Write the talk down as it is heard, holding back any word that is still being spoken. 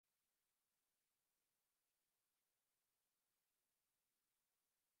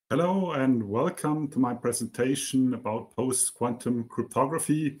Hello and welcome to my presentation about post-quantum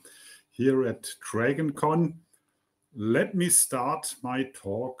cryptography here at DragonCon. Let me start my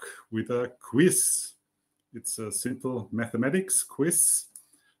talk with a quiz. It's a simple mathematics quiz.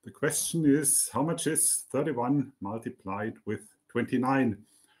 The question is, how much is 31 multiplied with 29?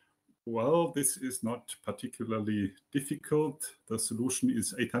 Well, this is not particularly difficult. The solution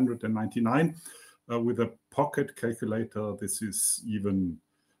is 899. With a pocket calculator, this is even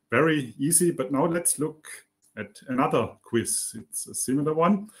very easy, but now let's look at another quiz. It's a similar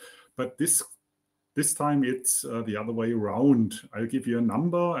one, but this time it's the other way around. I'll give you a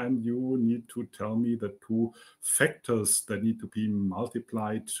number and you need to tell me the two factors that need to be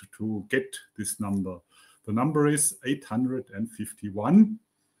multiplied to get this number. The number is 851.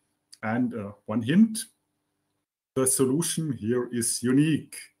 And one hint, the solution here is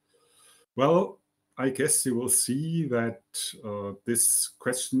unique. Well, I guess you will see that this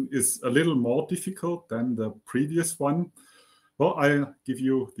question is a little more difficult than the previous one. Well, I'll give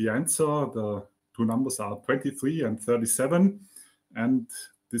you the answer. The two numbers are 23 and 37. And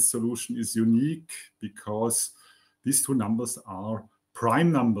this solution is unique because these two numbers are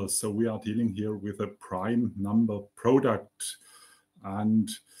prime numbers. So we are dealing here with a prime number product.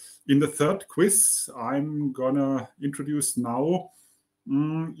 And in the third quiz, I'm gonna introduce now.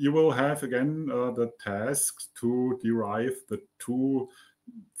 You will have again the task to derive the two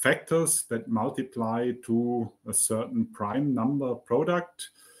factors that multiply to a certain prime number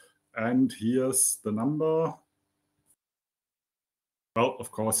product. And here's the number. Well, of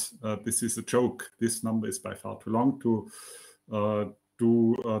course, this is a joke. This number is by far too long to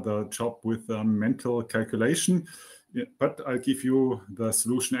do the job with a mental calculation. Yeah, but I'll give you the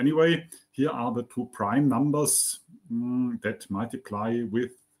solution anyway. Here are the two prime numbers that multiplied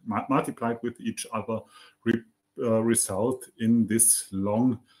with each other result in this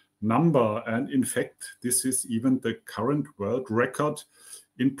long number. And in fact, this is even the current world record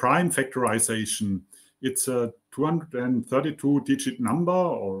in prime factorization. It's a 232-digit number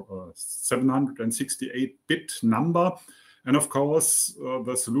or a 768-bit number. And of course,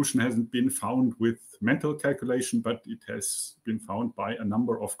 the solution hasn't been found with mental calculation, but it has been found by a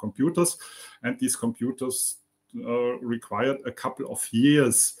number of computers. And these computers required a couple of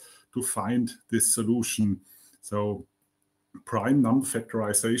years to find this solution. So prime number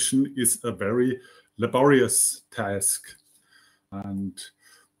factorization is a very laborious task. And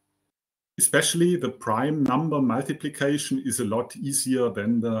especially the prime number multiplication is a lot easier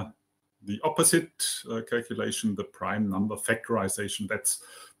than the opposite calculation, the prime number factorization. That's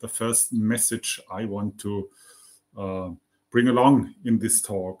the first message I want to bring along in this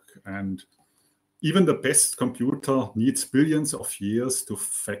talk. And even the best computer needs billions of years to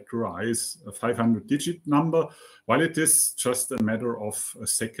factorize a 500-digit number, while it is just a matter of a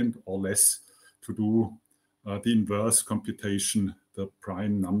second or less to do the inverse computation, the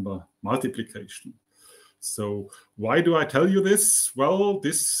prime number multiplication. So why do I tell you this? Well,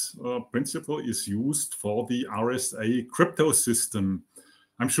 this principle is used for the RSA crypto system.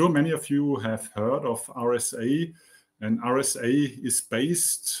 I'm sure many of you have heard of RSA, and RSA is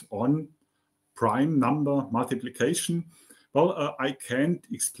based on prime number multiplication. Well, I can't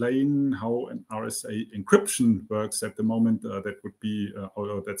explain how an RSA encryption works at the moment. That would be,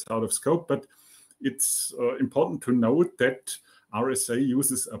 that's out of scope, but it's important to note that RSA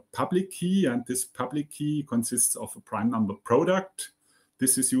uses a public key, and this public key consists of a prime number product.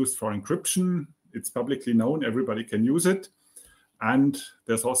 This is used for encryption. It's publicly known, everybody can use it. And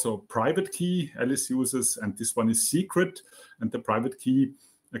there's also a private key Alice uses, and this one is secret. And the private key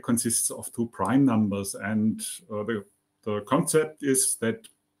consists of two prime numbers. And the concept is that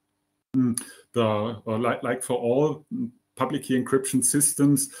like for all public key encryption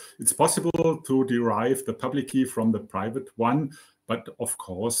systems, it's possible to derive the public key from the private one, but of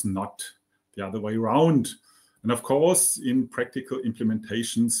course not the other way around. And of course, in practical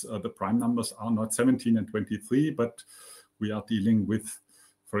implementations, the prime numbers are not 17 and 23, but we are dealing with,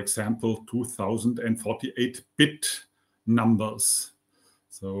 for example, 2048-bit numbers.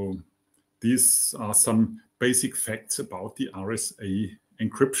 So these are some basic facts about the RSA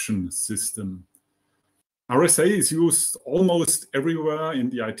encryption system. RSA is used almost everywhere in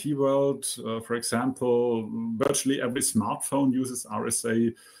the IT world. For example, virtually every smartphone uses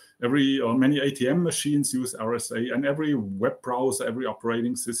RSA. Many ATM machines use RSA, and every web browser, every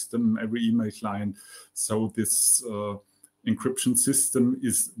operating system, every email client. So this encryption system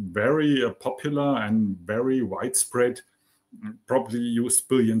is very popular and very widespread, probably used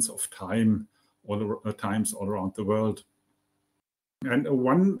billions of times all around the world. And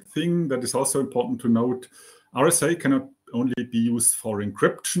one thing that is also important to note, RSA cannot only be used for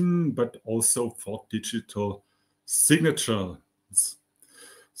encryption, but also for digital signatures.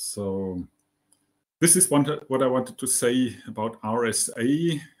 So this is what I wanted to say about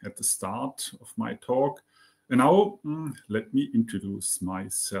RSA at the start of my talk. And now let me introduce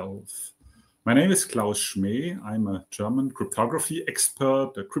myself. My name is Klaus Schmeh. I'm a German cryptography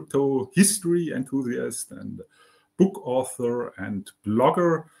expert, a crypto history enthusiast, and book author and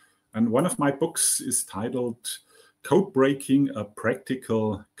blogger. And one of my books is titled Code Breaking, a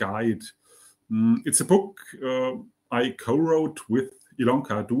Practical Guide. It's a book I co-wrote with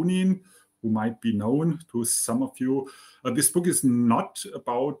Ilonka Dunin, who might be known to some of you. This book is not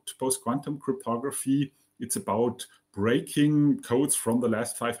about post-quantum cryptography. It's about breaking codes from the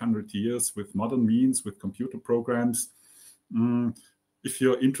last 500 years with modern means, with computer programs. If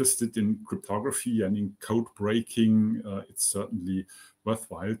you're interested in cryptography and in code breaking, it's certainly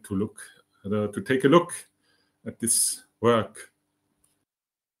worthwhile to take a look at this work.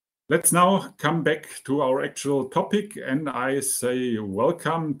 Let's now come back to our actual topic, and I say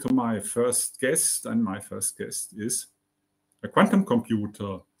welcome to my first guest, and my first guest is a quantum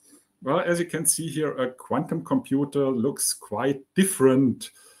computer. Well, as you can see here, a quantum computer looks quite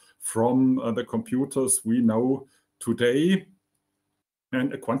different from the computers we know today.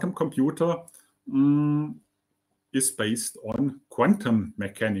 And a quantum computer is based on quantum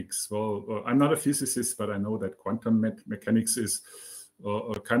mechanics. Well, I'm not a physicist, but I know that quantum mechanics is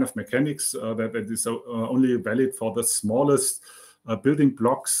a kind of mechanics that is only valid for the smallest building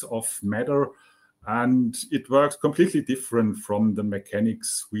blocks of matter. And it works completely different from the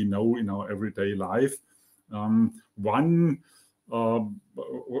mechanics we know in our everyday life. One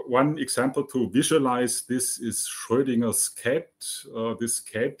example to visualize this is Schrödinger's cat. This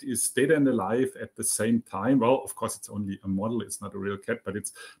cat is dead and alive at the same time. Well, of course, it's only a model. It's not a real cat, but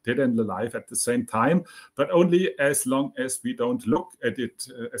it's dead and alive at the same time. But only as long as we don't look at it.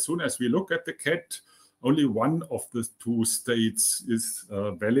 As soon as we look at the cat, only one of the two states is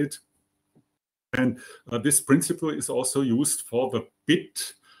valid. And this principle is also used for the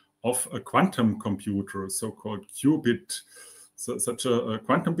bit of a quantum computer, so-called qubit. So such a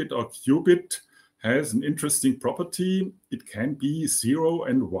quantum bit or qubit has an interesting property. It can be 0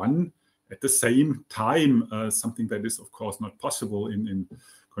 and 1 at the same time, something that is, of course, not possible in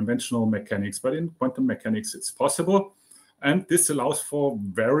conventional mechanics, but in quantum mechanics, it's possible. And this allows for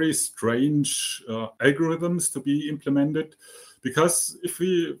very strange algorithms to be implemented, because if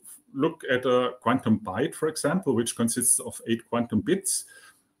we look at a quantum byte, for example, which consists of 8 quantum bits,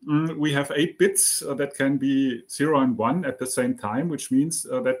 we have 8 bits that can be 0 and 1 at the same time, which means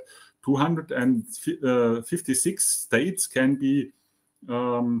that 256 states can be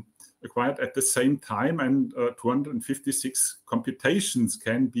acquired at the same time, and 256 computations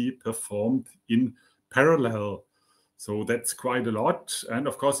can be performed in parallel. So that's quite a lot. And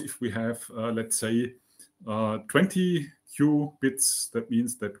of course, if we have, let's say, 20 qubits, that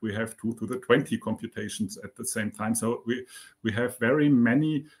means that we have 2 to the 20 computations at the same time. So we have very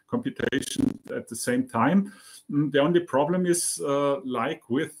many computations at the same time. The only problem is, like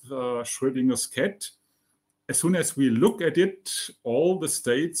with Schrödinger's cat, as soon as we look at it, all the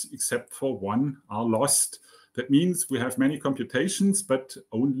states except for one are lost. That means we have many computations, but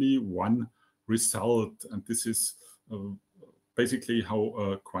only one result. And this is basically how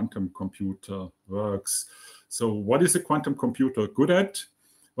a quantum computer works. So what is a quantum computer good at?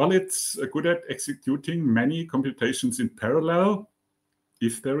 Well, it's good at executing many computations in parallel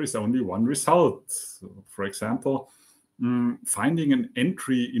if there is only one result. So, for example, finding an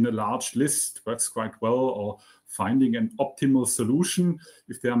entry in a large list works quite well, or finding an optimal solution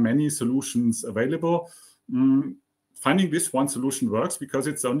if there are many solutions available. Finding this one solution works because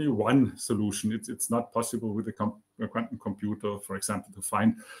it's only one solution. It's not possible with a quantum computer, for example, to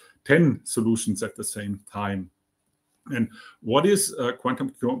find 10 solutions at the same time. And what is a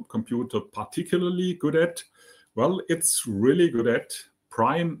quantum computer particularly good at? Well, it's really good at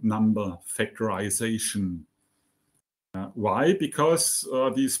prime number factorization. Why? Because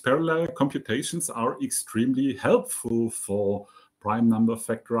these parallel computations are extremely helpful for prime number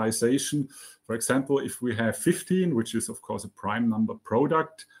factorization. For example, if we have 15, which is of course a prime number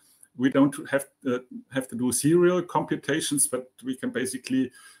product, we don't have to do serial computations, but we can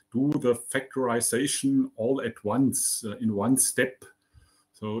basically do the factorization all at once in one step.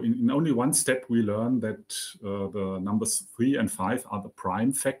 So in only one step, we learn that the numbers 3 and 5 are the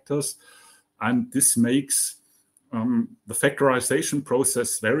prime factors. And this makes the factorization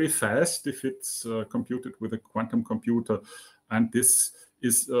process very fast if it's computed with a quantum computer. And this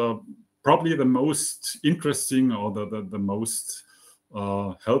is probably the most interesting or the most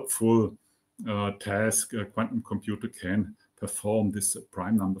helpful task a quantum computer can perform, this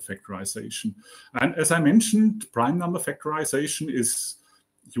prime number factorization. And as I mentioned, prime number factorization is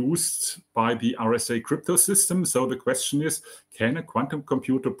used by the RSA crypto system. So the question is, can a quantum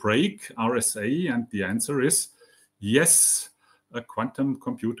computer break RSA? And the answer is yes, a quantum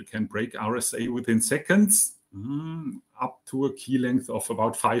computer can break RSA within seconds, up to a key length of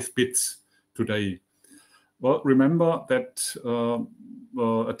about 5 bits today. Well, remember that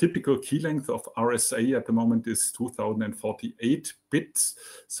a typical key length of RSA at the moment is 2048 bits.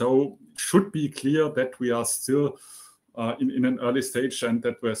 So it should be clear that we are still in an early stage and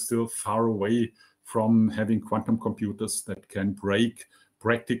that we're still far away from having quantum computers that can break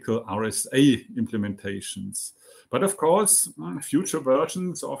practical RSA implementations. But of course, future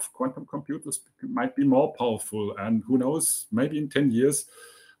versions of quantum computers might be more powerful. And who knows, maybe in 10 years,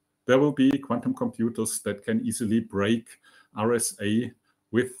 there will be quantum computers that can easily break RSA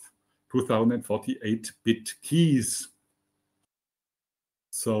with 2048-bit keys.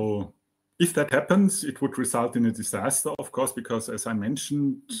 So if that happens, it would result in a disaster, of course, because as I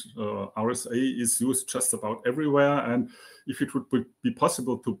mentioned, RSA is used just about everywhere. And if it would be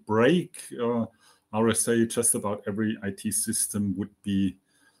possible to break RSA, just about every IT system would be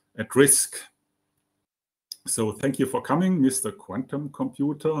at risk. So thank you for coming, Mr. Quantum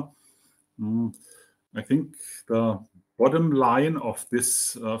Computer. I think the bottom line of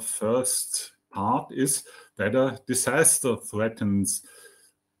this first part is that a disaster threatens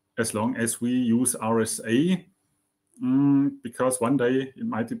as long as we use RSA, because one day it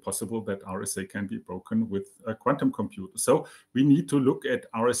might be possible that RSA can be broken with a quantum computer. So we need to look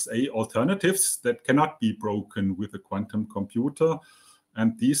at RSA alternatives that cannot be broken with a quantum computer.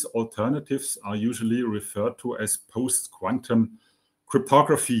 And these alternatives are usually referred to as post-quantum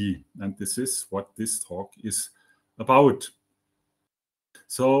cryptography. And this is what this talk is about.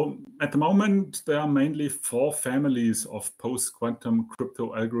 So at the moment, there are mainly 4 families of post-quantum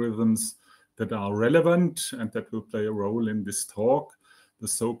crypto algorithms that are relevant and that will play a role in this talk. The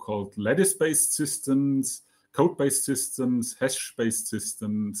so-called lattice-based systems, code-based systems, hash-based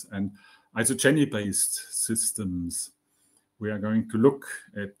systems, and isogeny-based systems. We are going to look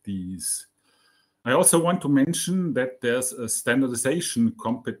at these. I also want to mention that there's a standardization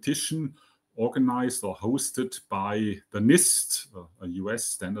competition organized or hosted by the NIST, a US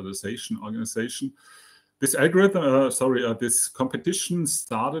standardization organization. This this competition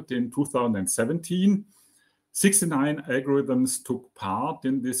started in 2017. 69 algorithms took part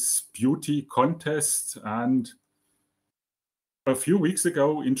in this beauty contest, and a few weeks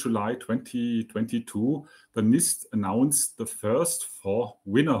ago, in July 2022, the NIST announced the first 4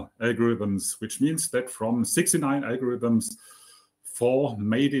 winner algorithms, which means that from 69 algorithms, 4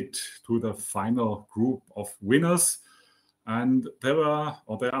 made it to the final group of winners. And there are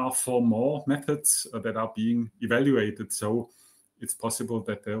 4 more methods that are being evaluated. So it's possible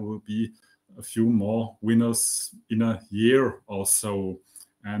that there will be a few more winners in a year or so.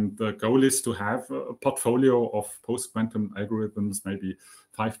 And the goal is to have a portfolio of post-quantum algorithms, maybe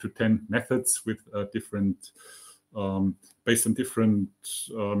 5 to 10 methods with different, based on different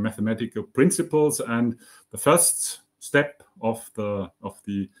mathematical principles. And the first step of the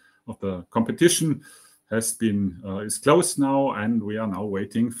competition has been is closed now, and we are now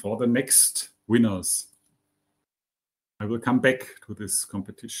waiting for the next winners. I will come back to this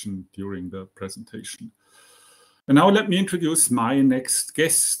competition during the presentation. And now let me introduce my next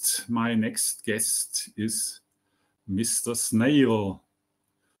guest. My next guest is Mr. Snail.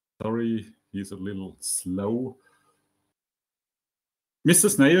 Sorry, he's a little slow. Mr.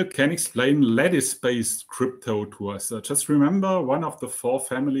 Snail can explain lattice-based crypto to us. Just remember, one of the 4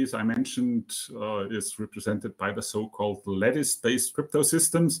 families I mentioned is represented by the so-called lattice-based crypto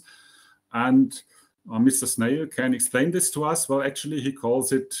systems. And Mr. Snail can explain this to us. Well, actually, he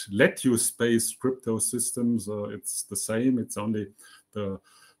calls it lattice-based crypto systems. It's the same. It's only the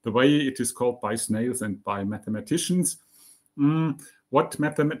way it is called by snails and by mathematicians. What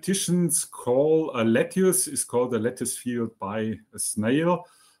mathematicians call a lattice is called a lattice field by a snail.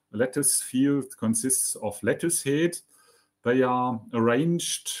 A lattice field consists of lattice heads. They are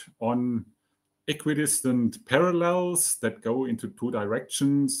arranged on equidistant parallels that go into 2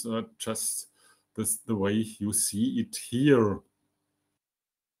 directions, just the way you see it here.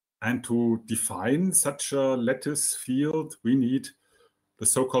 And to define such a lattice field, we need the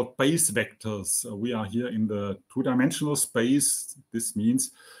so-called base vectors. We are here in the 2-dimensional space. This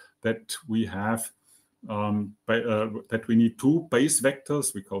means that we have that we need 2 base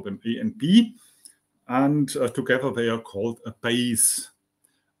vectors. We call them A and B, and together they are called a base.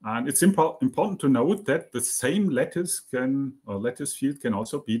 And it's important to note that the same lattice field can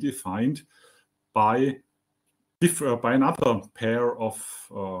also be defined by another pair of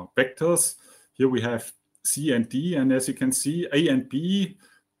vectors. Here we have C and D, and as you can see, A and B,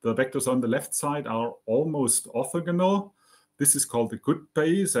 the vectors on the left side, are almost orthogonal. This is called the good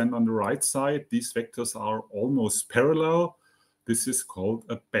base, and on the right side, these vectors are almost parallel. This is called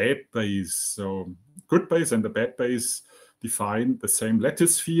a bad base. So good base and the bad base define the same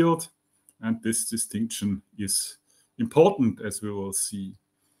lattice field, and this distinction is important, as we will see.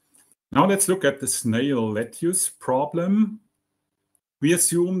 Now let's look at the snail lattice problem. We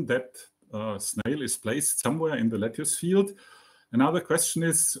assume that snail is placed somewhere in the lattice field. Another question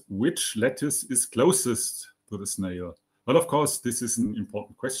is, which lattice is closest to the snail? Well, of course, this is an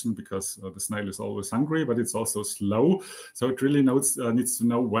important question because the snail is always hungry, but it's also slow. So it really needs to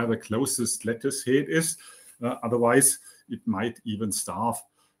know where the closest lattice head is. Otherwise, it might even starve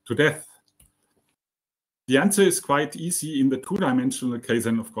to death. The answer is quite easy in the two-dimensional case,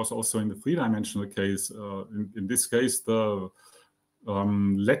 and of course also in the three-dimensional case. In this case, the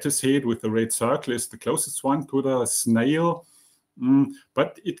lattice head with the red circle is the closest one to the snail.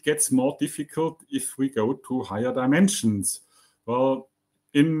 But it gets more difficult if we go to higher dimensions. Well,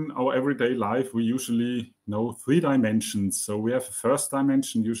 in our everyday life, we usually know 3 dimensions. So we have a first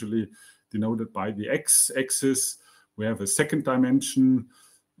dimension, usually denoted by the x-axis. We have a second dimension,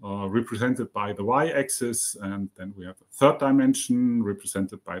 represented by the y-axis, and then we have a third dimension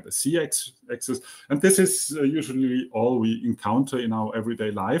represented by the z-axis. And this is usually all we encounter in our everyday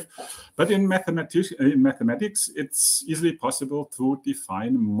life. But in mathematics, it's easily possible to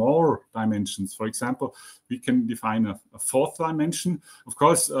define more dimensions. For example, we can define a fourth dimension. Of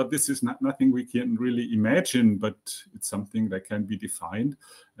course, this is nothing we can really imagine, but it's something that can be defined,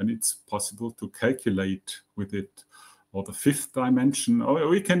 and it's possible to calculate with it. Or the fifth dimension, or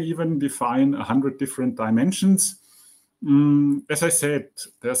we can even define 100 different dimensions. As I said,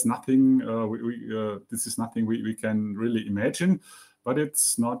 there's nothing, this is nothing we can really imagine, but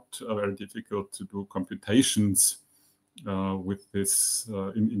it's not very difficult to do computations with this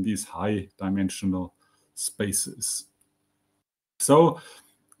in these high dimensional spaces. So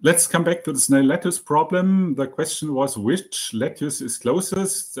let's come back to the snail lattice problem. The question was, which lattice is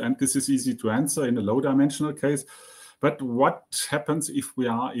closest? And this is easy to answer in a low dimensional case. But what happens if we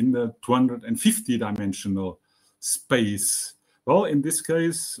are in the 250 dimensional space? Well, in this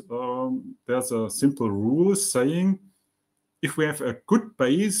case, there's a simple rule saying if we have a good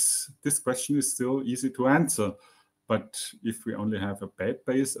base, this question is still easy to answer. But if we only have a bad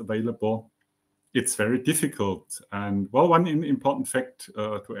base available, it's very difficult. And well, one important fact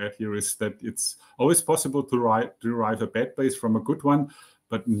to add here is that it's always possible to derive a bad base from a good one,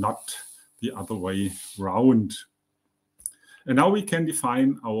 but not the other way round. And now we can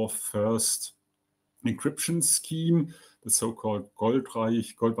define our first encryption scheme, the so-called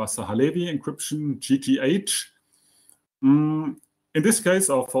Goldwasser-Halevi encryption, GGH. In this case,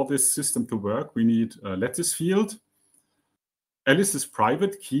 or for this system to work, we need a lattice field. Alice's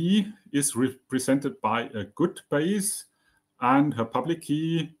private key is represented by a good base, and her public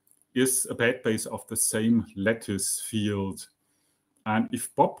key is a bad base of the same lattice field. And if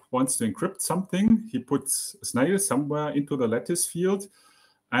Bob wants to encrypt something, he puts a snail somewhere into the lattice field,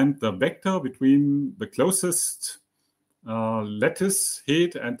 and the vector between the closest lattice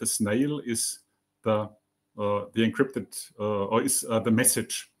head and the snail is the encrypted, or is the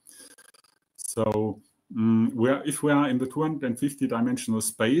message. So if we are in the 250 dimensional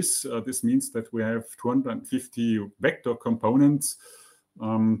space, this means that we have 250 vector components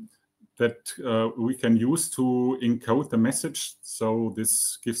that we can use to encode the message. So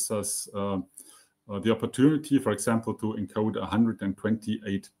this gives us the opportunity, for example, to encode a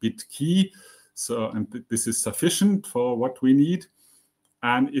 128-bit key. So, and this is sufficient for what we need.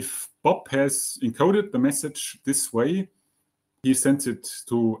 And if Bob has encoded the message this way, he sends it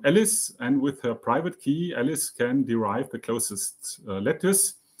to Alice, and with her private key, Alice can derive the closest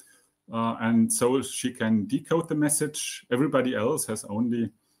lattice. And so she can decode the message. Everybody else has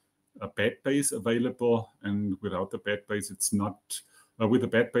only a bad base available, and without the bad base, it's not. With a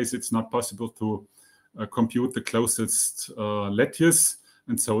bad base, it's not possible to compute the closest lattice,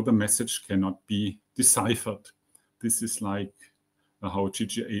 and so the message cannot be deciphered. This is like how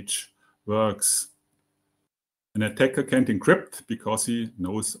GGH works. An attacker can't encrypt because he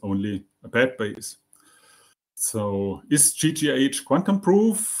knows only a bad base. So, is GGH quantum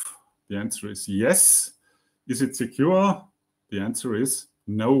proof? The answer is yes. Is it secure? The answer is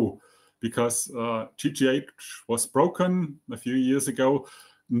no, because GGH was broken a few years ago,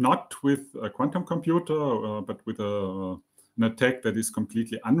 not with a quantum computer, but with an attack that is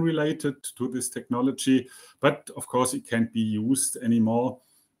completely unrelated to this technology. But of course, it can't be used anymore.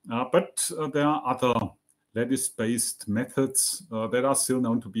 But there are other lattice-based methods that are still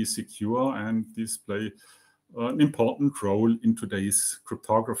known to be secure, and these play an important role in today's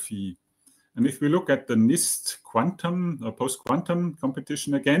cryptography. And if we look at the NIST quantum, post-quantum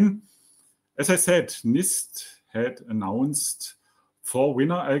competition again, as I said, NIST had announced 4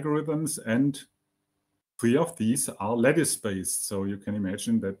 winner algorithms, and 3 of these are lattice-based. So you can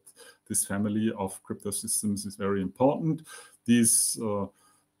imagine that this family of crypto systems is very important. These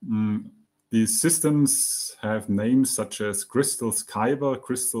systems have names such as Crystals Kyber,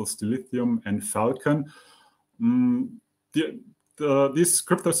 Crystals Dilithium, and Falcon. These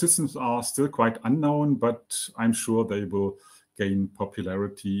crypto systems are still quite unknown, but I'm sure they will gain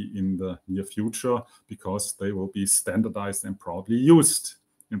popularity in the near future because they will be standardized and probably used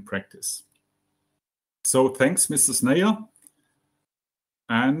in practice. So thanks, Mr. Schmeh.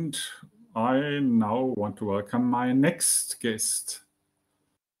 And I now want to welcome my next guest.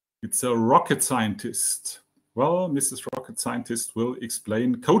 It's a rocket scientist. Well, Mrs. Rocket Scientist will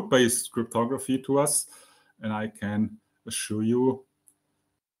explain code-based cryptography to us, and I can assure you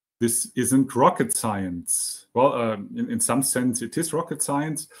this isn't rocket science. Well, in some sense, it is rocket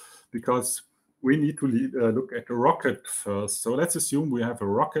science because we need to look at a rocket first. So let's assume we have a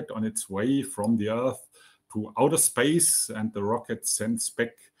rocket on its way from the Earth to outer space, and the rocket sends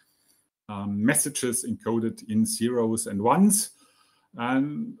back messages encoded in zeros and ones.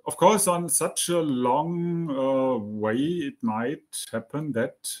 And of course, on such a long way, it might happen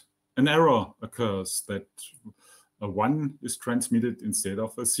that an error occurs, that a 1 is transmitted instead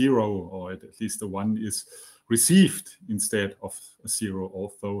of a 0, or at least a 1 is received instead of a 0,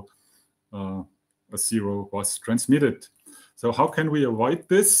 although a 0 was transmitted. So how can we avoid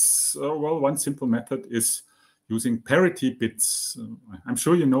this? Well, one simple method is using parity bits. I'm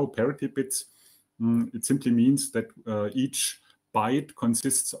sure you know parity bits. It simply means that each byte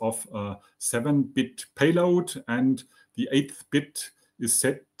consists of a 7-bit payload, and the 8th bit is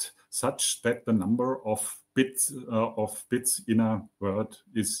set such that the number of bits in a word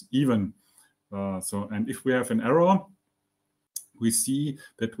is even. And if we have an error, we see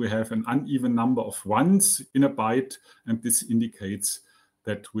that we have an uneven number of ones in a byte, and this indicates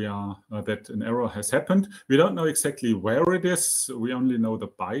that that an error has happened. We don't know exactly where it is. We only know the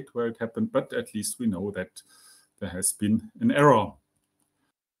byte where it happened, but at least we know that there has been an error.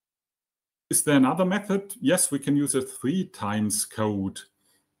 Is there another method? Yes, we can use a 3 times code.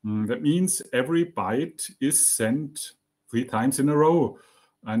 That means every byte is sent 3 times in a row.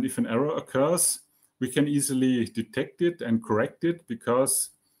 And if an error occurs, we can easily detect it and correct it,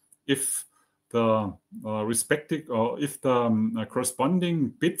 because if the corresponding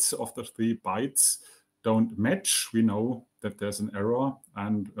bits of the 3 bytes don't match, we know that there's an error,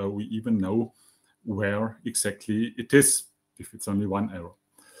 and we even know where exactly it is if it's only one error.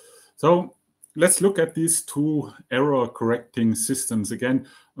 So let's look at these 2 error correcting systems again.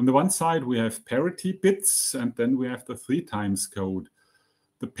 On the one side, we have parity bits, and then we have the 3 times code.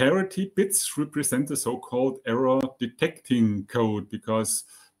 The parity bits represent the so-called error detecting code, because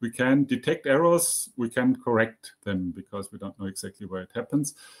we can detect errors, we can correct them because we don't know exactly where it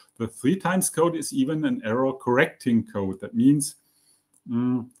happens. The 3 times code is even an error correcting code. That means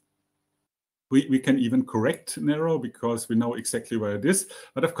we can even correct an error because we know exactly where it is.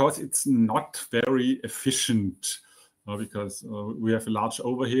 But of course, it's not very efficient because we have a large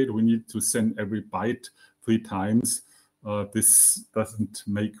overhead. We need to send every byte 3 times. This doesn't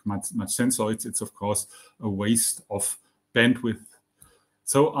make much sense. So it's of course a waste of bandwidth.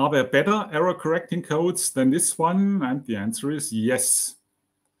 So are there better error correcting codes than this one? And the answer is yes.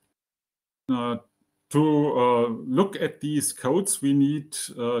 To look at these codes, we need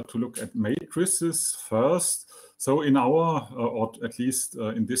to look at matrices first. So in our, or at least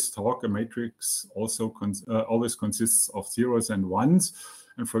in this talk, a matrix also always consists of zeros and ones.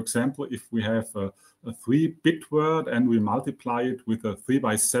 And for example, if we have a 3-bit word and we multiply it with a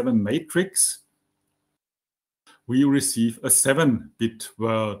 3×7 matrix, we receive a 7-bit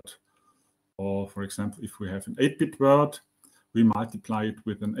word. Or for example, if we have an 8-bit word, we multiply it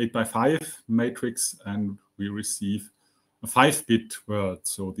with an 8×5 matrix and we receive a 5-bit word.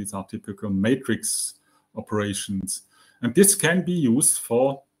 So these are typical matrix operations. And this can be used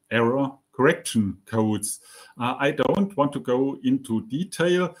for error correction codes. I don't want to go into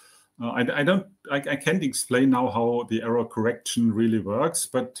detail. I can't explain now how the error correction really works,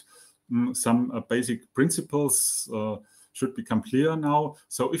 but some basic principles should become clear now.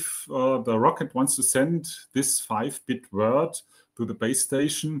 So if the rocket wants to send this 5-bit word to the base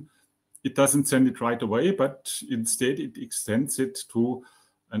station, it doesn't send it right away, but instead it extends it to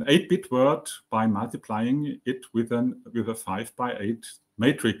an 8-bit word by multiplying it with a 5×8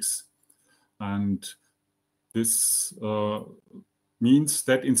 matrix. And this means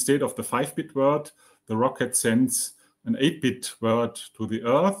that instead of the 5-bit word, the rocket sends an 8-bit word to the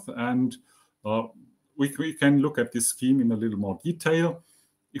Earth. And we can look at this scheme in a little more detail.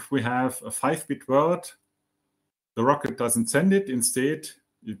 If we have a 5-bit word, the rocket doesn't send it. Instead,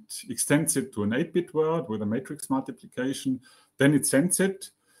 it extends it to an 8-bit word with a matrix multiplication. Then it sends it.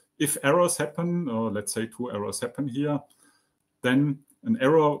 If errors happen, or let's say 2 errors happen here, then an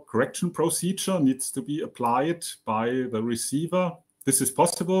error correction procedure needs to be applied by the receiver. This is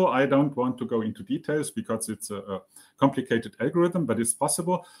possible. I don't want to go into details because it's a complicated algorithm, but it's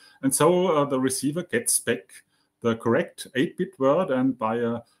possible. And so the receiver gets back the correct 8-bit word, and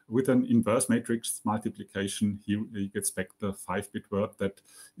with an inverse matrix multiplication, he gets back the 5-bit word that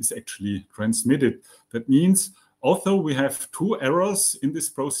is actually transmitted. That means, although we have 2 errors in this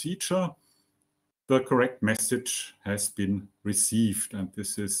procedure, the correct message has been received. And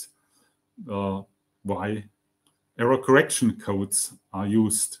this is why error correction codes are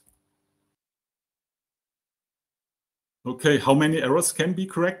used. Okay, how many errors can be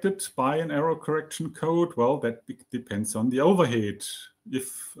corrected by an error correction code? Well, that depends on the overhead.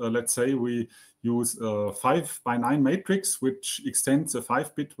 If, let's say, we use a 5x9 matrix, which extends a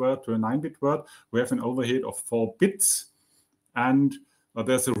 5-bit word to a 9-bit word, we have an overhead of 4 bits. And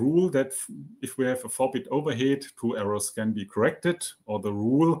there's a rule that if we have a 4-bit overhead, 2 errors can be corrected. Or the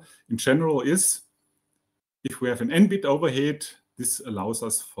rule in general is, if we have an n-bit overhead, this allows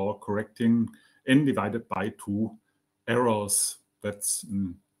us for correcting n divided by 2 errors. That's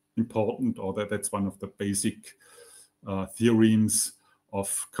important, or that's one of the basic theorems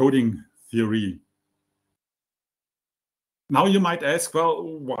of coding theory. Now you might ask, well,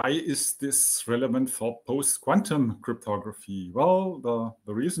 why is this relevant for post-quantum cryptography? Well,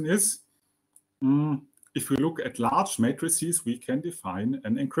 the reason is, if we look at large matrices, we can define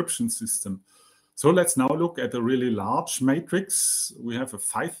an encryption system. So let's now look at a really large matrix. We have a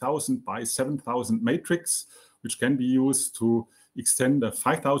 5,000 by 7,000 matrix, which can be used to extend a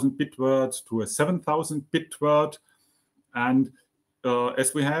 5,000-bit word to a 7,000-bit word. And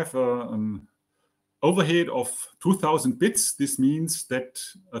as we have an overhead of 2,000 bits, this means that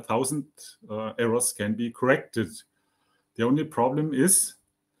 1,000 errors can be corrected. The only problem is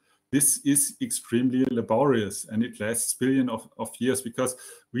this is extremely laborious, and it lasts billions of years, because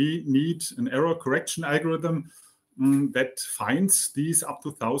we need an error correction algorithm that finds these up to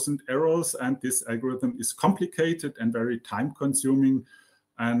 1,000 errors, and this algorithm is complicated and very time-consuming,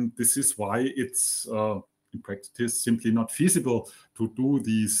 and this is why it's in practice simply not feasible to do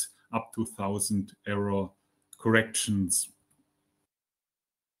these up to 1,000 error corrections.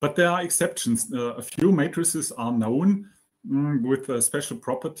 But there are exceptions. A few matrices are known with special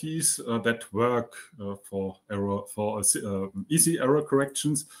properties that work for easy error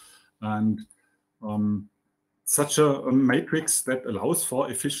corrections, and such a matrix that allows for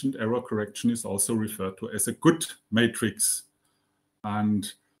efficient error correction is also referred to as a good matrix.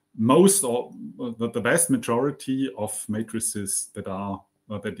 And most, or the vast majority of matrices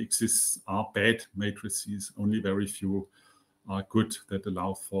that exist are bad matrices. Only very few are good that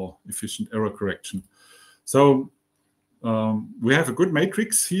allow for efficient error correction. So we have a good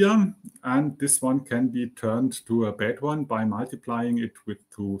matrix here, and this one can be turned to a bad one by multiplying it with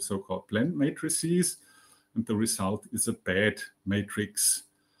 2 so-called blend matrices, and the result is a bad matrix.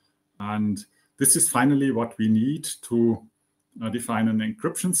 And this is finally what we need to define an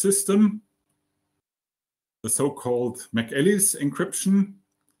encryption system, the so-called McAlice encryption.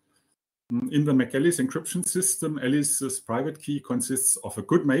 In the McAlice encryption system, Alice's private key consists of a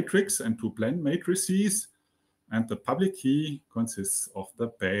good matrix and 2 blend matrices, and the public key consists of the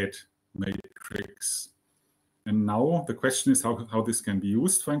bad matrix. And now the question is how this can be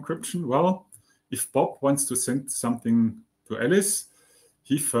used for encryption. Well, if Bob wants to send something to Alice,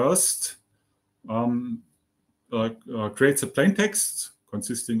 he first creates a plaintext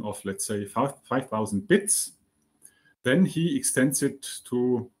consisting of, let's say, 5,000 bits. Then he extends it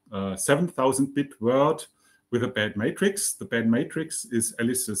to a 7,000-bit word with a bad matrix. The bad matrix is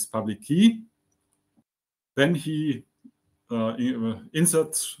Alice's public key. Then he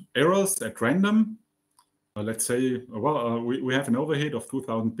inserts errors at random. Let's say, we have an overhead of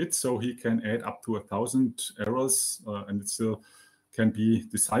 2,000 bits, so he can add up to 1,000 errors, and it still can be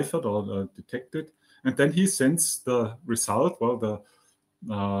deciphered or detected. And then he sends the result, the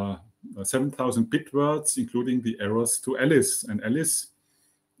 7,000-bit words, including the errors, to Alice. And Alice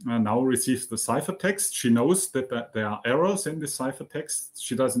now receives the ciphertext. She knows that there are errors in the ciphertext.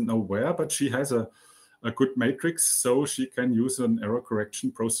 She doesn't know where, but she has a good matrix, so she can use an error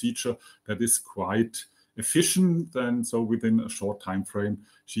correction procedure that is quite efficient, and so within a short time frame,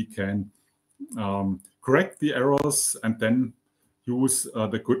 she can correct the errors and then use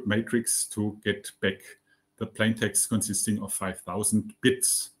the good matrix to get back the plaintext consisting of 5,000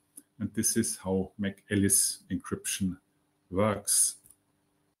 bits. And this is how McEllis encryption works.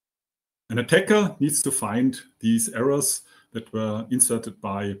 An attacker needs to find these errors that were inserted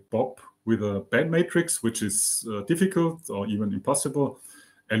by Bob with a bad matrix, which is difficult or even impossible.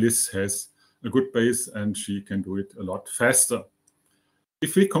 Alice has a good base and she can do it a lot faster.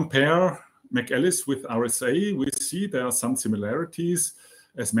 If we compare McEllis with RSA, we see there are some similarities.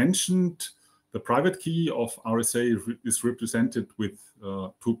 As mentioned, the private key of RSA is represented with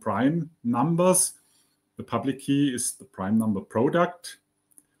 2 prime numbers. The public key is the prime number product.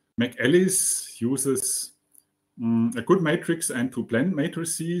 McEllis uses a good matrix and 2 blend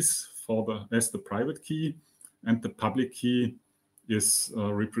matrices as the private key, and the public key is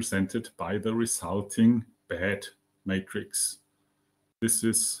represented by the resulting bad matrix. This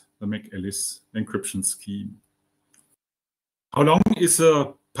is the McEllis encryption scheme. How long is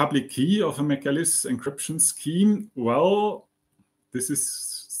a public key of a McEllis encryption scheme? Well, this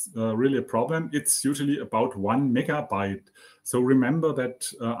is really a problem. It's usually about 1 megabyte. So remember that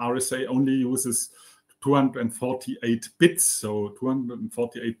RSA only uses 248 bits. So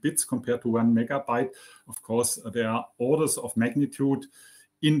 248 bits compared to 1 megabyte. Of course, there are orders of magnitude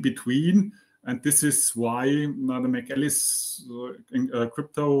in between. And this is why the McEllis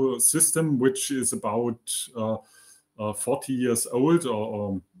crypto system, which is about 40 years old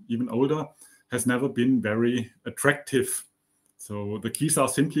or even older, has never been very attractive. So the keys are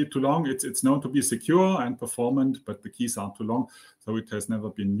simply too long. It's known to be secure and performant, but the keys are too long. So it has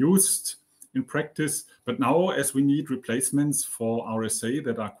never been used in practice. But now, as we need replacements for RSA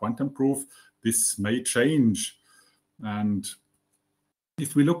that are quantum proof, this may change. And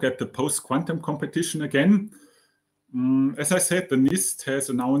if we look at the post-quantum competition again, as I said, the NIST has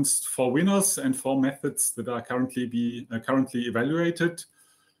announced 4 winners and 4 methods that are currently evaluated.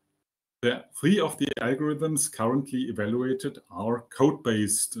 The 3 of the algorithms currently evaluated are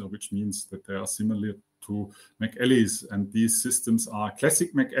code-based, which means that they are similar to McEllis. And these systems are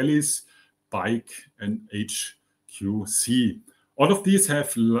classic McEllis, Bike, and HQC. All of these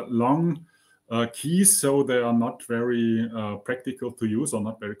have long keys, so they are not very practical to use or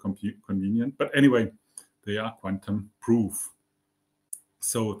not very convenient. But anyway, they are quantum proof.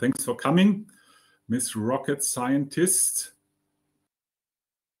 So thanks for coming, Miss Rocket Scientist.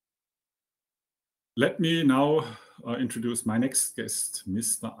 Let me now introduce my next guest,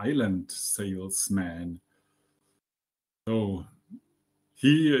 Mr. Island Salesman. So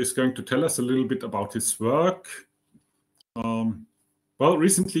he is going to tell us a little bit about his work. Well,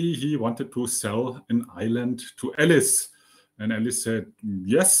 recently he wanted to sell an island to Alice. And Alice said,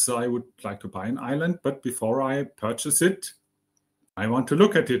 yes, I would like to buy an island, but before I purchase it, I want to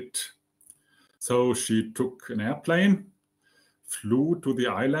look at it. So she took an airplane, flew to the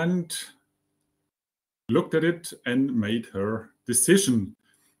island, looked at it, and made her decision.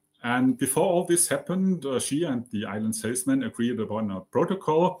 And before all this happened, she and the island salesman agreed upon a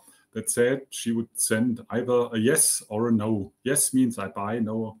protocol that said she would send either a yes or a no. Yes means I buy,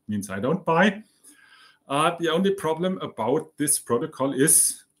 no means I don't buy. The only problem about this protocol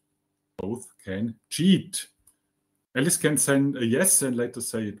is both can cheat. Alice can send a yes and later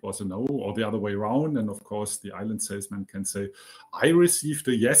say it was a no, or the other way around. And of course, the island salesman can say, I received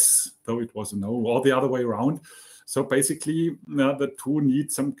a yes, though it was a no, or the other way around. So basically, the two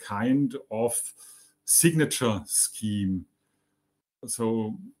need some kind of signature scheme.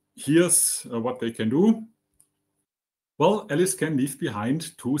 So here's what they can do. Well, Alice can leave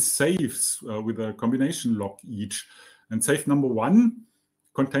behind 2 safes with a combination lock each. And safe number 1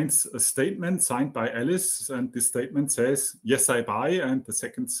 contains a statement signed by Alice, and this statement says, yes, I buy. And the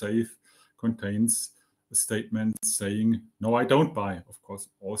second safe contains a statement saying, no, I don't buy, of course,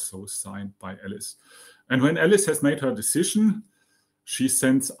 also signed by Alice. And when Alice has made her decision, she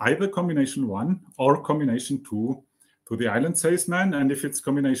sends either combination 1 or combination 2 to the island salesman. And if it's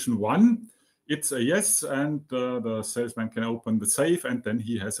combination 1, it's a yes, and the salesman can open the safe, and then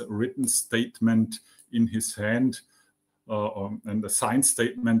he has a written statement in his hand and a signed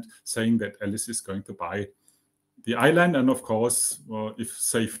statement saying that Alice is going to buy the island. And of course, if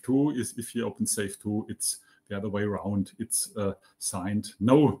safe 2 is, if he opens safe 2, it's the other way around. It's a signed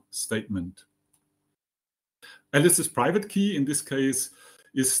no statement. Alice's private key in this case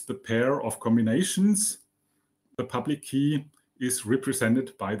is the pair of combinations. The public key is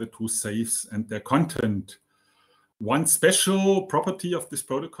represented by the 2 safes and their content. One special property of this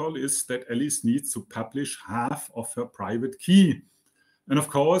protocol is that Alice needs to publish half of her private key. And of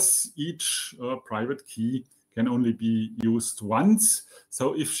course, each private key can only be used once.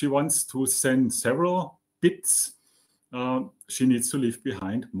 So if she wants to send several bits, she needs to leave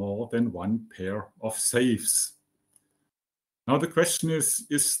behind more than one pair of safes. Now the question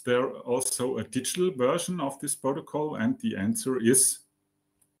is there also a digital version of this protocol? And the answer is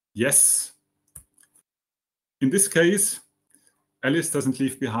yes. In this case, Alice doesn't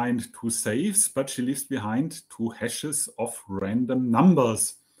leave behind two safes, but she leaves behind two hashes of random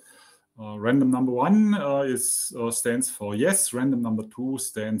numbers. Random number one stands for yes, random number two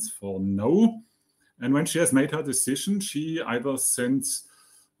stands for no. And when she has made her decision, she either sends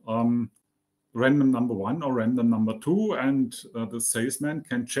random number one or random number two, and the salesman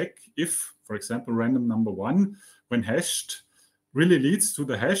can check if, for example, random number one, when hashed, really leads to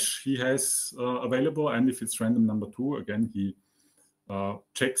the hash he has available, and if it's random number two, again, he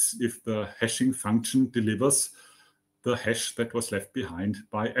checks if the hashing function delivers the hash that was left behind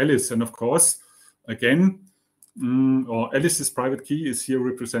by Alice. And of course, again, Alice's private key is here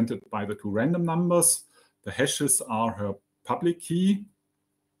represented by the two random numbers. The hashes are her public key.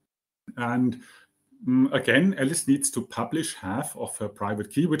 And again, Alice needs to publish half of her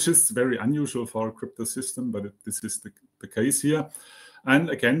private key, which is very unusual for a crypto system, but this is the case here. And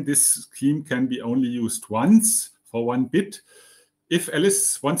again, this scheme can be only used once for one bit. If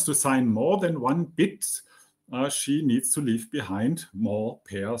Alice wants to sign more than one bit, she needs to leave behind more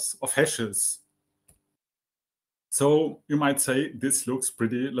pairs of hashes. So you might say this looks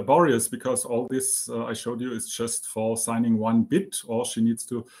pretty laborious because all this I showed you is just for signing one bit, or she needs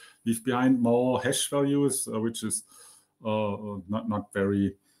to leave behind more hash values, which is not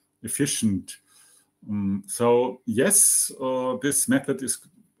very efficient. So yes, this method is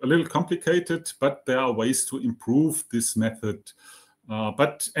a little complicated, but there are ways to improve this method.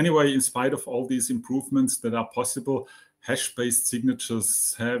 But anyway, in spite of all these improvements that are possible, hash-based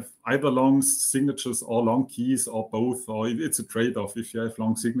signatures have either long signatures or long keys or both, or it's a trade-off. If you have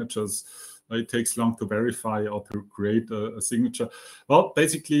long signatures, it takes long to verify or to create a signature. Well,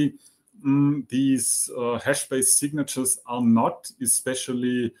 basically, these hash-based signatures are not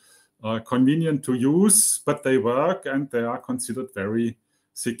especially convenient to use, but they work and they are considered very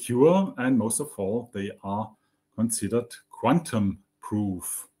secure, and most of all, they are considered quantum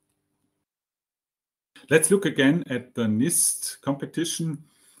proof. Let's look again at the NIST competition.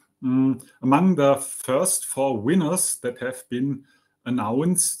 Among the first 4 winners that have been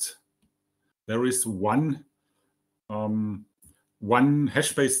announced, there is one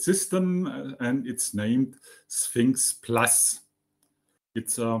hash-based system, and it's named Sphinx Plus.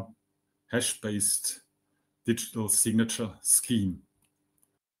 It's a hash-based digital signature scheme.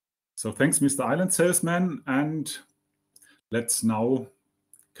 So thanks, Mr. Island Salesman, and let's now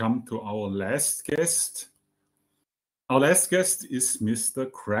come to our last guest. Our last guest is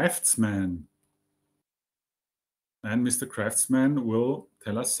Mr. Craftsman. And Mr. Craftsman will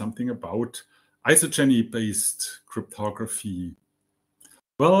tell us something about isogeny-based cryptography.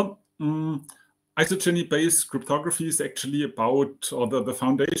 Well, isogeny-based cryptography is actually about, or the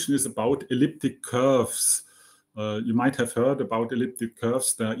foundation is about elliptic curves. You might have heard about elliptic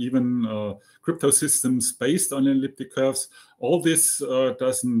curves. There are even crypto systems based on elliptic curves. All this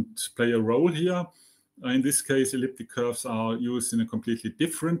doesn't play a role here. In this case, elliptic curves are used in a completely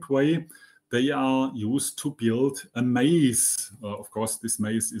different way. They are used to build a maze. Of course, this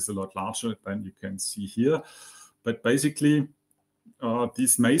maze is a lot larger than you can see here. But basically,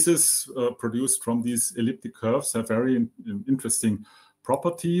 these mazes produced from these elliptic curves have very interesting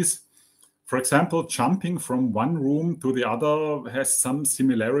properties. For example, jumping from one room to the other has some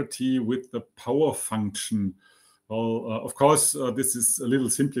similarity with the power function. Well, of course, this is a little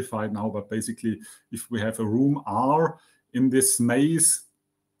simplified now, but basically, if we have a room R in this maze,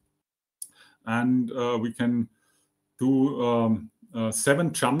 and we can do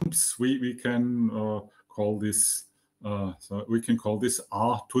 7 jumps, we can call this so we can call this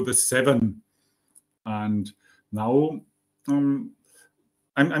R to the 7. And now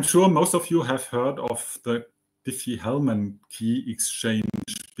I'm sure most of you have heard of the Diffie-Hellman key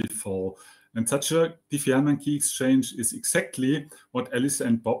exchange before. And such a Diffie-Hellman key exchange is exactly what Alice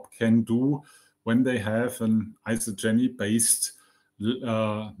and Bob can do when they have an isogeny-based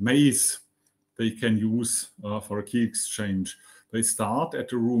maze they can use for a key exchange. They start at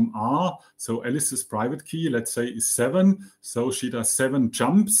the room R. So Alice's private key, let's say, is 7. So she does 7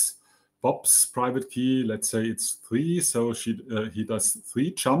 jumps. Bob's private key, let's say it's 3. So he does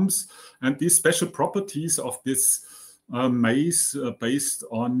 3 jumps. And these special properties of this maze based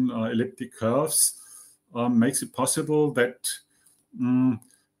on elliptic curves makes it possible that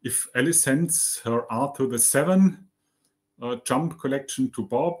if Alice sends her R to the 7, jump collection to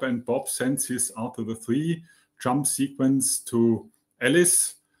Bob, and Bob sends his R to the 3 jump sequence to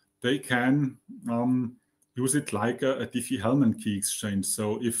Alice, they can use it like a Diffie-Hellman key exchange.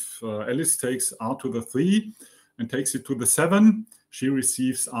 So if Alice takes R to the 3 and takes it to the 7, she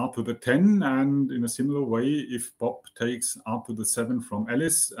receives R to the 10. And in a similar way, if Bob takes R to the 7 from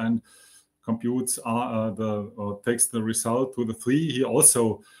Alice and computes takes the result to the 3, he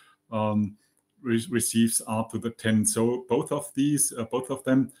also receives R to the 10. So both of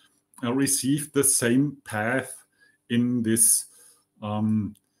them receive the same path in this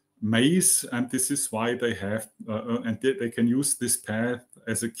maze, and this is why they have and they can use this path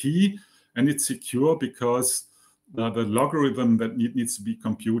as a key, and it's secure because the logarithm that needs to be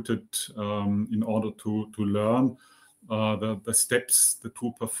computed in order to learn the steps the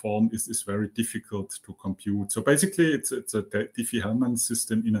two perform is very difficult to compute. So basically, it's a Diffie-Hellman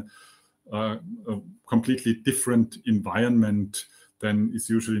system in a completely different environment than is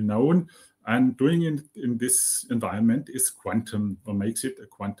usually known. And doing it in this environment is quantum, or makes it a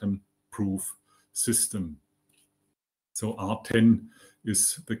quantum proof system. So R10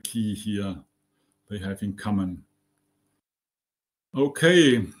 is the key here they have in common.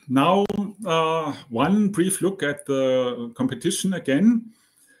 Okay, now one brief look at the competition again.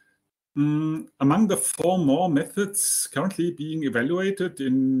 Among the 4 more methods currently being evaluated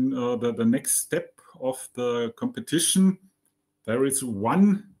in the next step of the competition, there is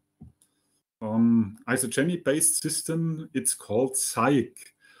one isogeny-based system. It's called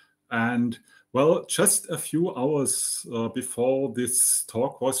Psych. And well, just a few hours before this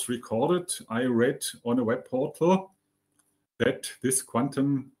talk was recorded, I read on a web portal that this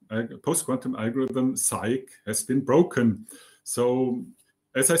post-quantum algorithm Psych has been broken. So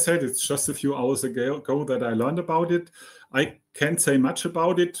as I said, it's just a few hours ago that I learned about it. I can't say much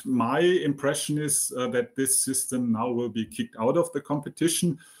about it. My impression is that this system now will be kicked out of the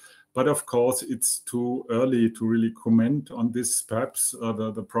competition. But of course, it's too early to really comment on this. Perhaps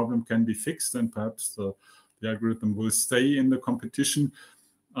the problem can be fixed, and perhaps the algorithm will stay in the competition.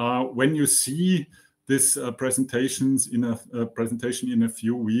 When you see this presentation in a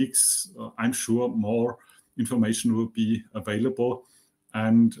few weeks, I'm sure more information will be available.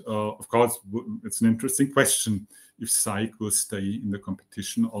 And of course, it's an interesting question if Psych will stay in the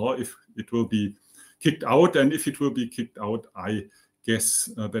competition or if it will be kicked out. And if it will be kicked out, I guess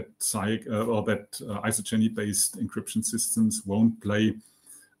that Psych or that isogeny-based encryption systems won't play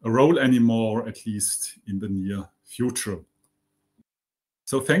a role anymore, at least in the near future.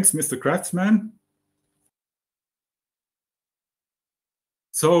 So thanks, Mr. Craftsman.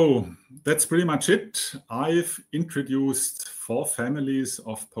 So that's pretty much it. I've introduced 4 families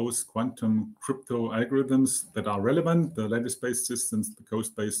of post-quantum crypto algorithms that are relevant: the lattice-based systems, the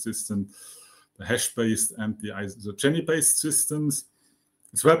ghost-based system, the hash-based, and the isogeny-based systems.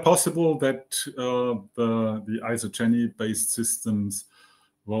 It's very possible that the isogeny-based systems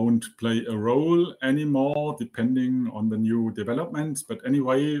won't play a role anymore, depending on the new developments. But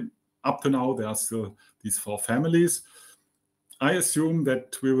anyway, up to now, there are still these 4 families. I assume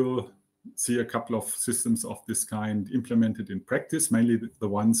that we will see a couple of systems of this kind implemented in practice, mainly the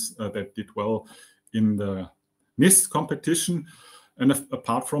ones that did well in the NIST competition. And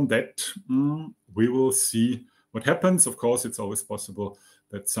apart from that, we will see what happens. Of course, it's always possible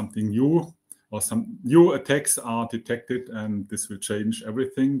that something new or some new attacks are detected, and this will change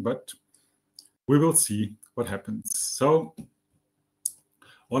everything, but we will see what happens. So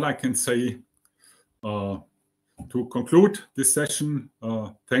all I can say to conclude this session,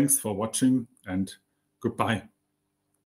 thanks for watching and goodbye.